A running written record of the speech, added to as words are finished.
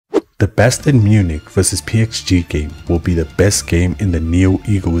The Best in Munich vs PXG game will be the best game in the NEL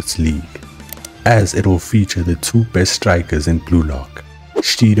Egoist League, as it will feature the two best strikers in Blue Lock,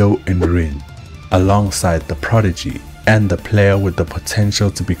 Shido and Rin, alongside the prodigy and the player with the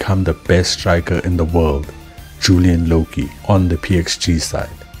potential to become the best striker in the world, Julian Loki, on the PXG side,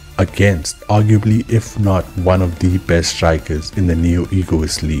 against arguably if not one of the best strikers in the NEL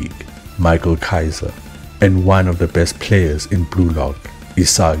Egoist League, Michael Kaiser, and one of the best players in Blue Lock,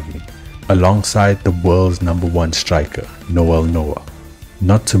 Isagi, alongside the world's #1 striker, Noel Noah,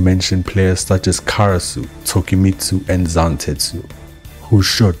 not to mention players such as Karasu, Tokimitsu and Zantetsu, who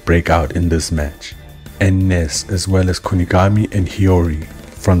should break out in this match, and Ness as well as Kunigami and Hiyori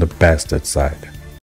from the Bastard side.